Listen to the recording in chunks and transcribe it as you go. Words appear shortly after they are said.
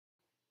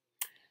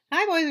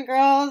Hi, boys and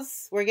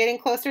girls. We're getting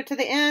closer to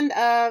the end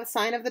of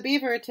Sign of the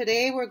Beaver.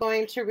 Today we're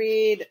going to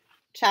read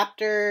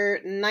chapter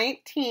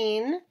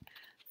 19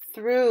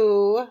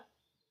 through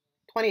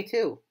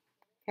 22.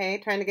 Okay,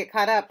 trying to get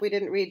caught up. We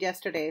didn't read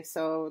yesterday,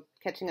 so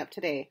catching up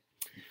today.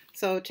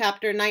 So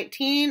chapter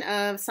 19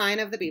 of Sign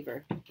of the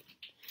Beaver.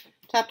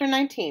 Chapter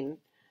 19.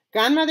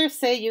 Grandmothers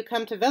say you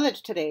come to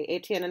village today,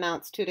 Etienne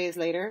announced 2 days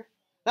later.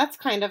 That's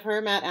kind of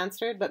her, Matt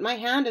answered, but my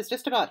hand is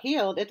just about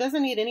healed. It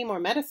doesn't need any more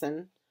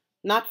medicine.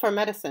 Not for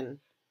medicine.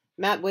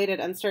 Matt waited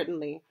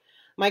uncertainly.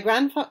 My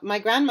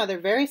grandmother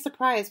very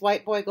surprised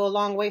white boy go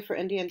long way for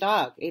Indian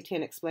dog,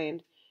 Etienne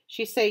explained.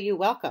 She say you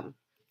welcome.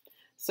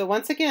 So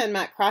once again,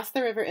 Matt crossed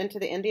the river into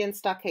the Indian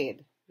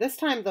stockade. This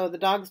time, though, the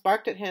dogs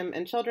barked at him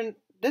and children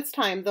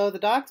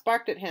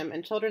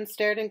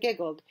stared and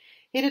giggled,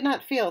 he did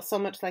not feel so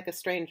much like a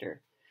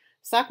stranger.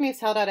 Saknis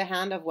held out a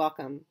hand of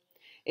welcome.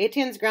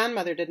 Etienne's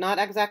grandmother did not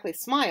exactly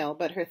smile,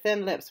 but her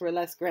thin lips were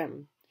less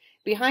grim.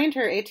 Behind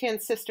her,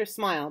 Etienne's sister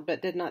smiled,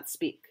 but did not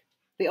speak.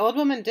 The old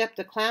woman dipped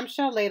a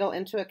clamshell ladle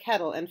into a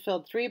kettle and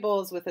filled 3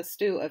 bowls with a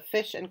stew of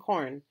fish and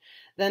corn,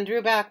 then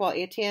drew back while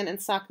Etienne and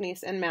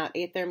Saknis and Matt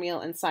ate their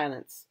meal in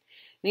silence.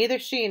 Neither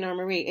she nor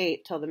Marie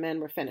ate till the men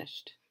were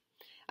finished.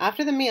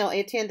 After the meal,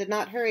 Etienne did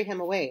not hurry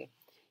him away.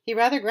 He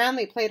rather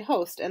grandly played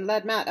host and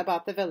led Matt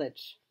about the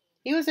village.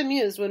 He was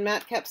amused when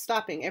Matt kept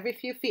stopping every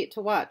few feet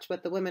to watch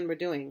what the women were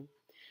doing.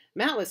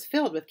 Matt was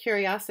filled with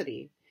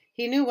curiosity.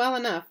 He knew well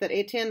enough that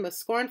Etienne was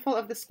scornful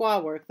of the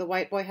squaw work the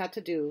white boy had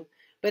to do,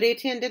 but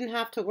Etienne didn't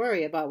have to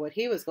worry about what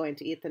he was going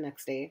to eat the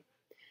next day.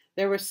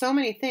 There were so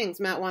many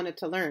things Matt wanted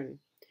to learn.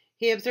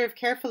 He observed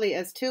carefully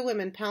as 2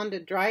 women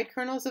pounded dried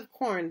kernels of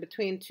corn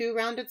between 2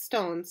 rounded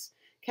stones,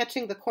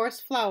 catching the coarse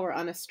flour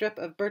on a strip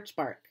of birch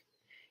bark.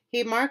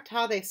 He marked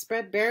how they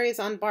spread berries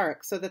on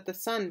bark so that the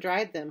sun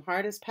dried them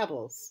hard as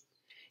pebbles.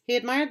 He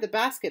admired the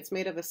baskets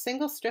made of a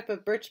single strip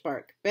of birch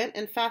bark, bent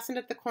and fastened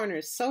at the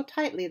corners so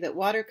tightly that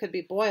water could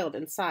be boiled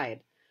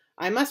inside.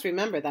 I must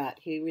remember that,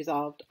 he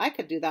resolved. I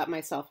could do that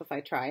myself if I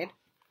tried.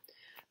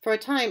 For a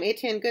time,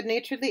 Etienne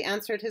good-naturedly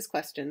answered his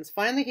questions.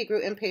 Finally, he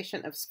grew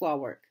impatient of squaw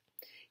work.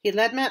 He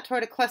led Matt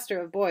toward a cluster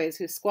of boys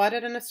who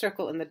squatted in a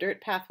circle in the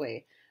dirt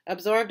pathway,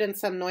 absorbed in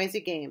some noisy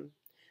game.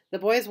 The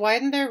boys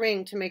widened their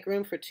ring to make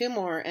room for 2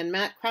 more, and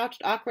Matt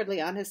crouched awkwardly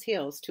on his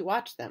heels to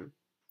watch them.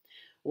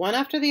 One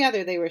after the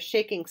other, they were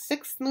shaking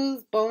 6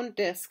 smooth boned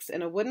discs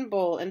in a wooden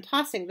bowl and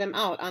tossing them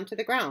out onto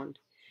the ground.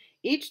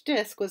 Each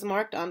disc was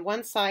marked on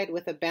one side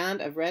with a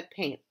band of red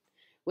paint.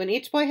 When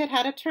each boy had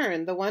had a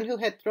turn, the one who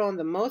had thrown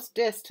the most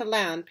discs to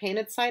land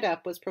painted side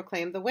up was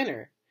proclaimed the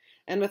winner,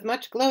 and with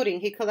much gloating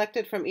he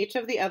collected from each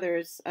of the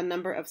others a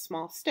number of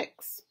small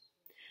sticks.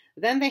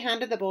 Then they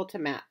handed the bowl to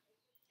Matt.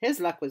 His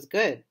luck was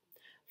good.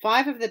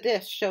 5 of the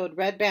discs showed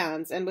red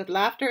bands, and with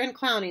laughter and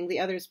clowning the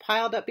others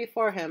piled up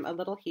before him a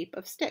little heap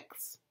of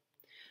sticks.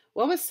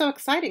 What was so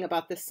exciting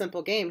about this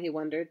simple game, he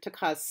wondered, to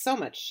cause so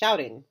much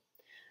shouting?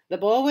 The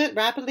bowl went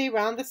rapidly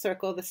round the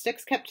circle, the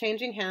sticks kept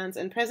changing hands,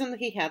 and presently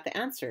he had the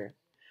answer.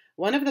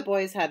 One of the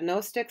boys had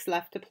no sticks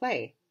left to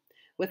play.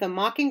 With a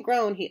mocking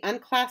groan, he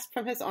unclasped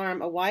from his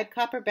arm a wide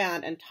copper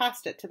band and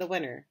tossed it to the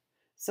winner.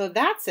 So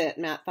that's it,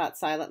 Matt thought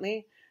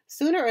silently.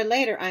 Sooner or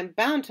later I'm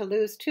bound to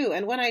lose too,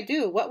 and when I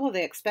do, what will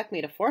they expect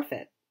me to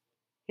forfeit?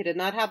 He did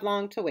not have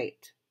long to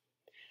wait.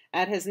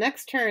 At his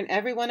next turn,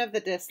 every one of the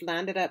discs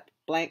landed up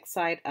blank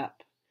side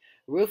up.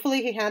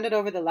 Ruefully he handed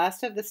over the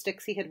last of the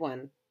sticks he had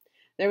won.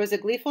 There was a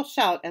gleeful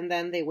shout, and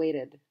then they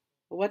waited.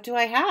 What do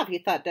I have? He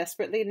thought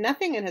desperately.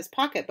 Nothing in his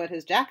pocket but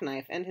his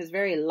jackknife, and his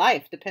very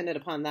life depended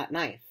upon that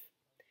knife.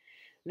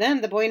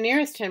 Then the boy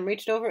nearest him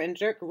reached over and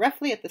jerked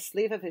roughly at the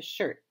sleeve of his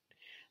shirt.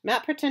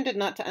 Matt pretended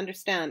not to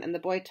understand, and the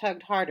boy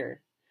tugged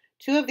harder.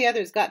 2 of the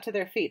others got to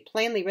their feet,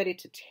 plainly ready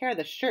to tear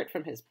the shirt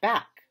from his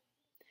back.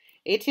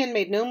 Etienne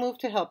made no move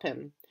to help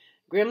him.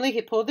 Grimly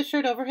he pulled the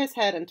shirt over his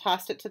head and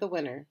tossed it to the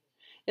winner.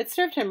 It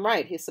served him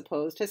right, he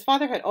supposed. His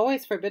father had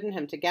always forbidden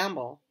him to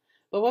gamble.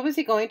 But what was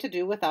he going to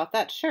do without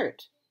that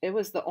shirt? It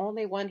was the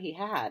only one he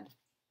had.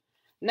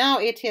 Now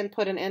Etienne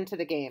put an end to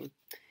the game.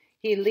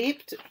 He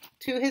leaped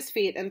to his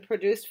feet and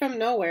produced from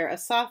nowhere a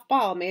soft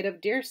ball made of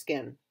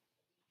deerskin.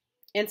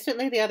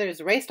 Instantly the others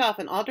raced off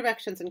in all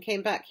directions and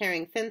came back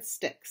carrying thin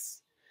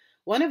sticks.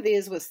 One of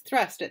these was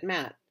thrust at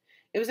Matt.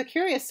 It was a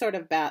curious sort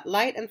of bat,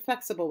 light and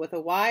flexible with a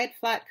wide,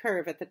 flat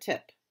curve at the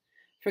tip.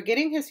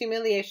 Forgetting his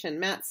humiliation,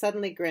 Matt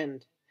suddenly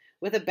grinned.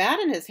 With a bat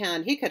in his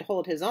hand, he could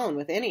hold his own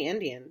with any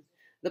Indian.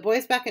 The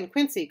boys back in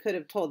Quincy could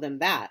have told them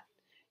that.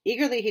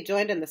 Eagerly he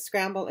joined in the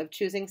scramble of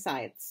choosing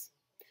sides.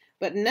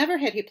 But never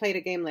had he played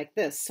a game like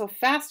this, so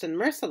fast and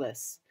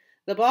merciless.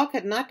 The ball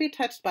could not be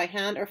touched by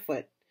hand or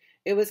foot.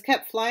 It was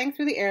kept flying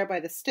through the air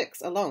by the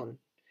sticks alone.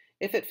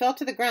 If it fell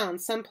to the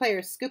ground, some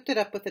player scooped it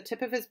up with the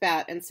tip of his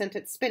bat and sent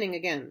it spinning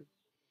again.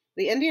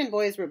 The Indian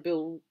boys were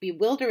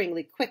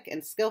bewilderingly quick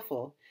and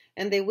skillful,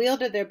 and they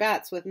wielded their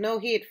bats with no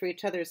heed for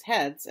each other's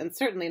heads, and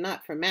certainly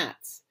not for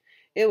Matt's.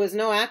 It was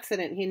no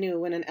accident, he knew,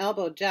 when an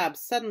elbow jabbed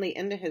suddenly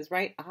into his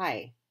right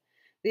eye.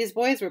 These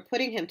boys were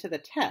putting him to the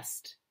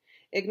test.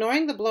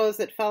 Ignoring the blows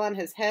that fell on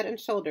his head and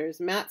shoulders,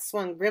 Matt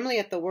swung grimly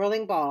at the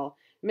whirling ball,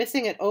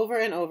 missing it over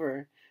and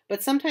over,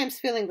 but sometimes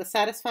feeling the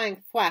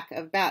satisfying thwack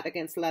of bat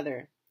against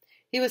leather.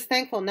 He was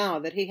thankful now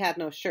that he had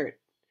no shirt.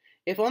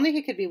 If only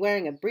he could be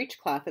wearing a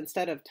breechcloth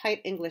instead of tight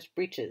English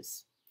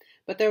breeches.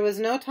 But there was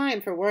no time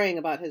for worrying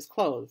about his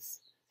clothes.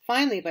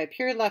 Finally, by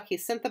pure luck, he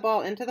sent the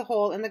ball into the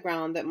hole in the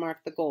ground that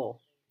marked the goal.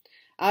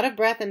 Out of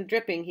breath and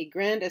dripping, he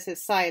grinned as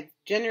his side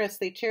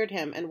generously cheered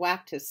him and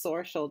whacked his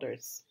sore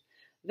shoulders.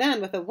 Then,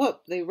 with a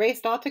whoop, they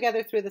raced all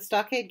together through the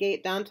stockade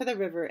gate down to the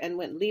river and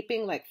went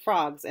leaping like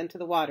frogs into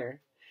the water.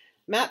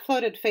 Matt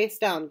floated face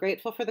down,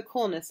 grateful for the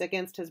coolness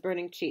against his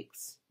burning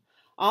cheeks.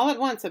 All at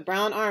once, a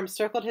brown arm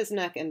circled his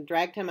neck and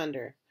dragged him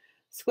under.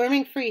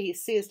 Squirming free, he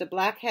seized a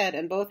black head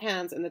in both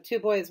hands, and the two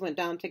boys went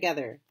down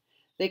together.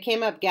 They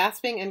came up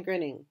gasping and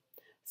grinning.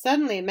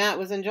 Suddenly, Matt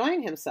was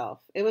enjoying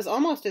himself. It was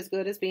almost as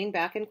good as being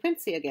back in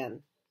Quincy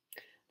again.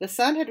 The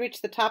sun had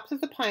reached the tops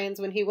of the pines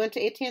when he went to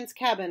Etienne's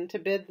cabin to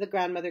bid the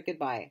grandmother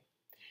goodbye.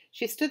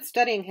 She stood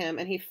studying him,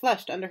 and he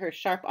flushed under her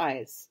sharp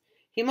eyes.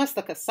 He must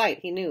look a sight,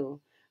 he knew.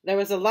 There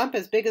was a lump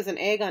as big as an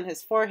egg on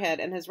his forehead,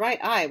 and his right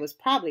eye was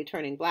probably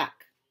turning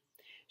black.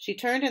 She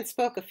turned and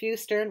spoke a few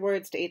stern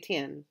words to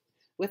Etienne.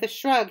 With a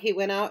shrug, he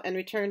went out and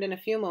returned in a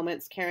few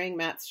moments carrying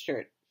Matt's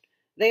shirt.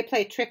 "They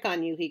play trick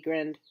on you," he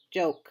grinned.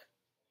 "Joke."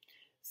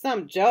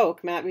 "Some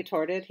joke," Matt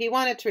retorted. He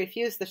wanted to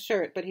refuse the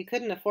shirt, but he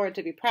couldn't afford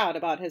to be proud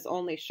about his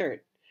only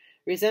shirt.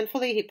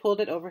 Resentfully, he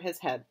pulled it over his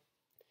head.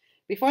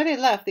 Before they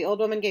left, the old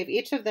woman gave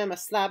each of them a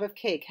slab of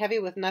cake heavy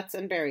with nuts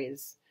and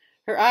berries.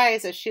 Her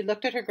eyes, as she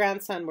looked at her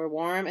grandson, were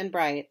warm and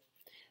bright.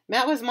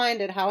 Matt was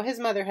minded how his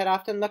mother had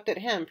often looked at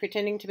him,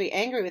 pretending to be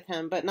angry with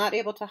him, but not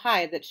able to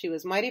hide that she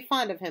was mighty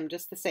fond of him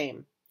just the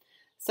same.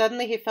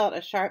 Suddenly he felt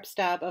a sharp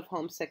stab of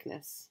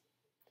homesickness.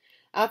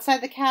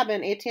 Outside the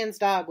cabin, Etienne's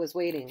dog was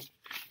waiting.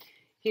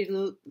 He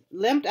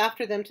limped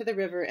after them to the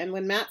river, and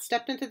when Matt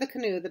stepped into the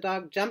canoe, the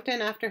dog jumped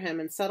in after him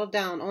and settled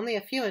down only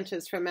a few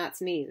inches from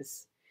Matt's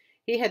knees.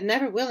 He had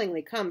never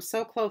willingly come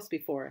so close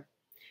before.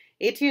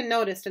 Etienne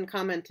noticed and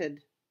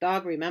commented,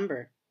 "Dog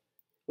remember."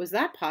 Was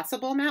that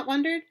possible, Matt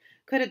wondered?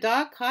 Could a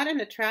dog caught in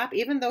a trap,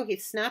 even though he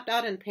snapped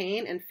out in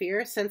pain and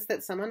fear, sense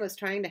that someone was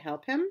trying to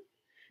help him?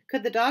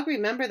 Could the dog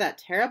remember that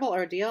terrible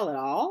ordeal at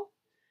all?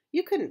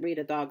 You couldn't read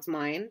a dog's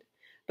mind.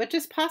 But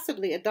just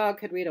possibly a dog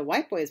could read a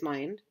white boy's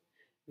mind.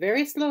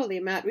 Very slowly,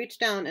 Matt reached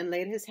down and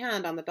laid his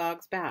hand on the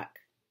dog's back.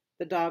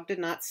 The dog did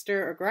not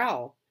stir or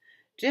growl.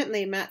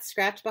 Gently, Matt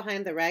scratched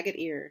behind the ragged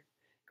ear.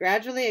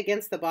 Gradually,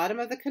 against the bottom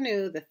of the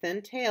canoe, the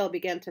thin tail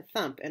began to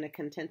thump in a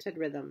contented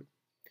rhythm.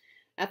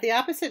 At the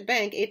opposite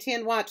bank,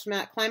 Etienne watched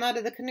Matt climb out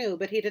of the canoe,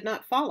 but he did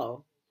not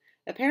follow.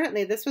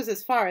 Apparently, this was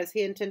as far as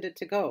he intended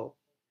to go.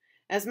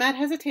 As Matt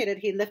hesitated,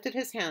 he lifted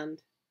his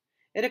hand.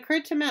 It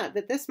occurred to Matt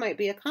that this might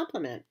be a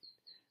compliment.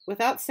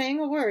 Without saying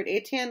a word,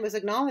 Etienne was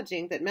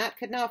acknowledging that Matt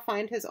could now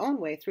find his own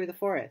way through the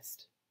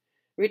forest.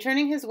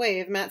 Returning his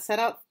wave, Matt set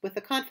out with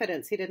a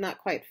confidence he did not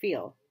quite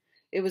feel.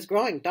 It was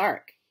growing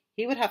dark.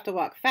 He would have to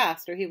walk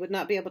fast, or he would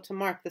not be able to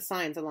mark the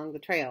signs along the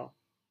trail.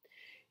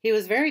 He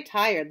was very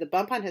tired. The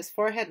bump on his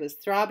forehead was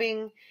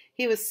throbbing.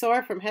 He was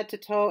sore from head to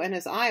toe, and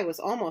his eye was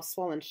almost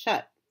swollen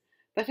shut.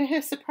 But to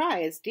his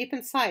surprise, deep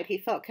inside, he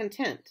felt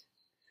content.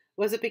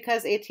 Was it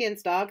because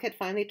Etienne's dog had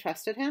finally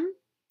trusted him?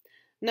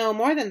 No,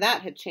 more than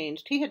that had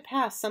changed. He had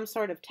passed some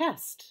sort of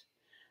test.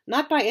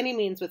 Not by any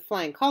means with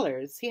flying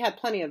colors. He had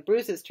plenty of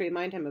bruises to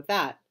remind him of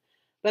that.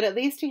 But at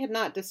least he had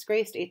not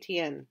disgraced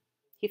Etienne.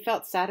 He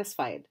felt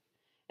satisfied.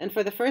 And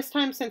for the first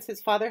time since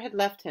his father had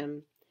left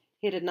him,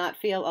 he did not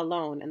feel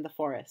alone in the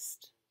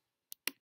forest.